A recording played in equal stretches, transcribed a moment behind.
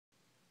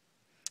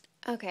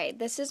Okay,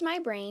 this is my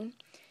brain,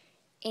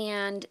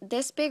 and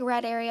this big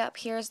red area up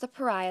here is the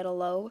parietal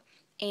lobe,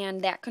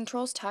 and that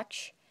controls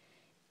touch.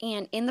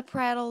 And in the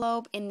parietal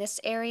lobe, in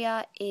this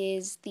area,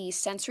 is the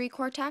sensory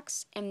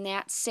cortex, and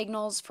that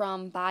signals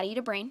from body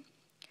to brain.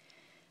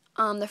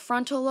 The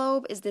frontal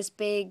lobe is this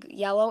big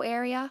yellow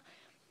area,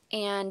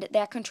 and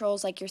that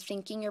controls like your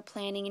thinking, your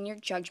planning, and your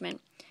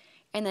judgment.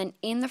 And then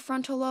in the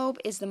frontal lobe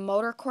is the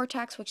motor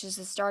cortex, which is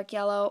this dark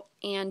yellow,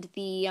 and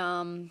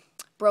the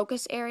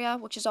Broca's area,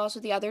 which is also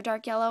the other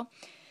dark yellow.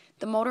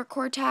 The motor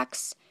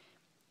cortex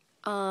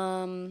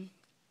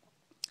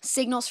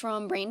signals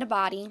from brain to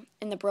body,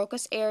 and the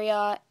Broca's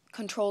area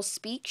controls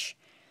speech.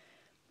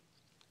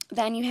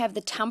 Then you have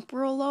the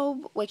temporal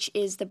lobe, which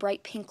is the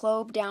bright pink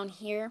lobe down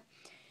here,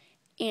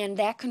 and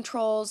that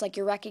controls like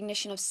your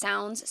recognition of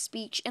sounds,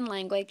 speech, and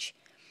language.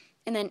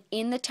 And then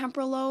in the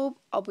temporal lobe,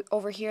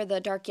 over here, the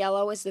dark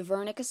yellow is the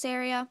Wernicke's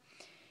area,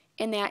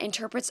 and that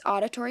interprets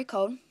auditory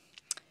code.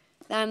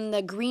 Then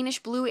the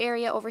greenish-blue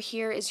area over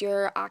here is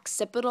your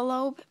occipital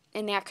lobe,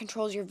 and that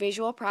controls your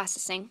visual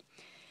processing.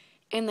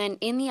 And then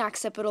in the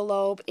occipital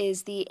lobe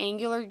is the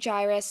angular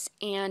gyrus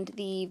and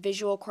the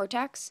visual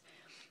cortex.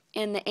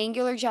 And the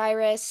angular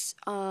gyrus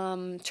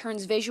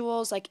turns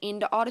visuals like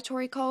into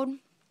auditory code,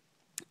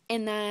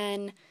 and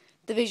then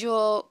the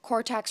visual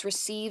cortex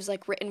receives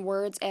like written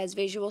words as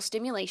visual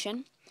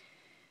stimulation.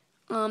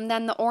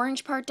 Then the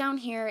orange part down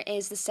here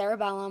is the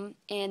cerebellum,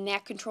 and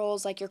that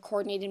controls like your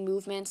coordinated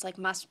movements like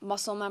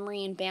muscle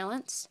memory and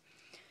balance.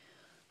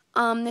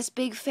 This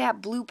big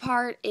fat blue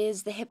part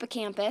is the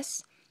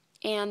hippocampus,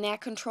 and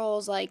that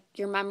controls like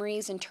your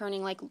memories and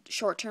turning like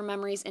short-term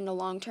memories into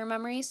long-term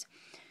memories.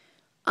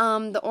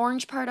 The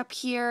orange part up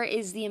here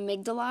is the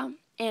amygdala,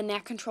 and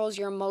that controls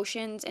your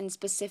emotions and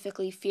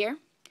specifically fear.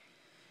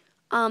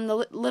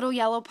 The little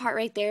yellow part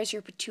right there is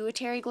your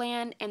pituitary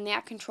gland, and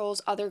that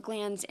controls other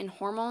glands and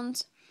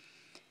hormones.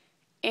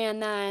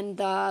 And then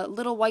the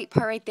little white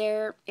part right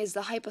there is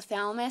the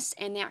hypothalamus,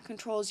 and that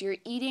controls your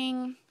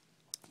eating,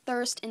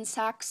 thirst, and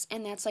sex,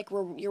 and that's like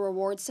your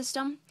reward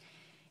system.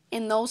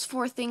 And those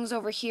four things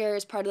over here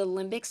is part of the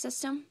limbic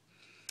system.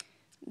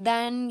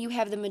 Then you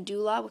have the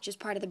medulla, which is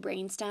part of the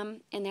brainstem,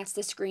 and that's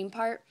this green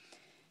part.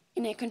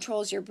 And it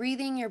controls your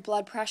breathing, your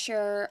blood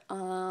pressure,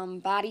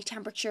 body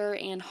temperature,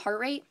 and heart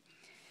rate.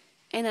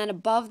 And then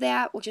above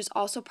that, which is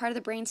also part of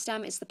the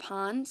brainstem, is the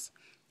pons,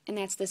 and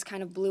that's this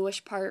kind of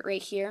bluish part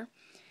right here.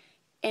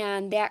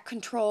 And that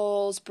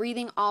controls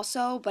breathing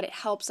also, but it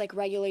helps like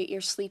regulate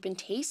your sleep and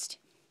taste.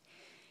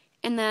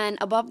 And then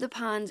above the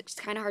pons, it's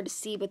kind of hard to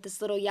see, but this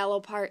little yellow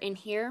part in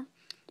here,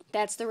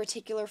 that's the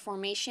reticular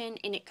formation,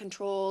 and it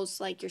controls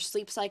like your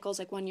sleep cycles,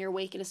 like when you're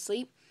awake and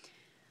asleep.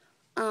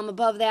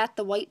 Above that,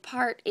 the white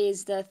part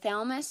is the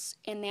thalamus,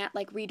 and that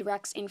like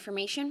redirects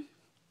information.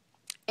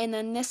 And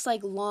then this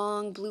like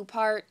long blue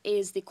part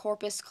is the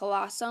corpus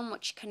callosum,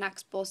 which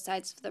connects both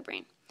sides of the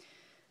brain.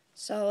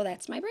 So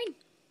that's my brain.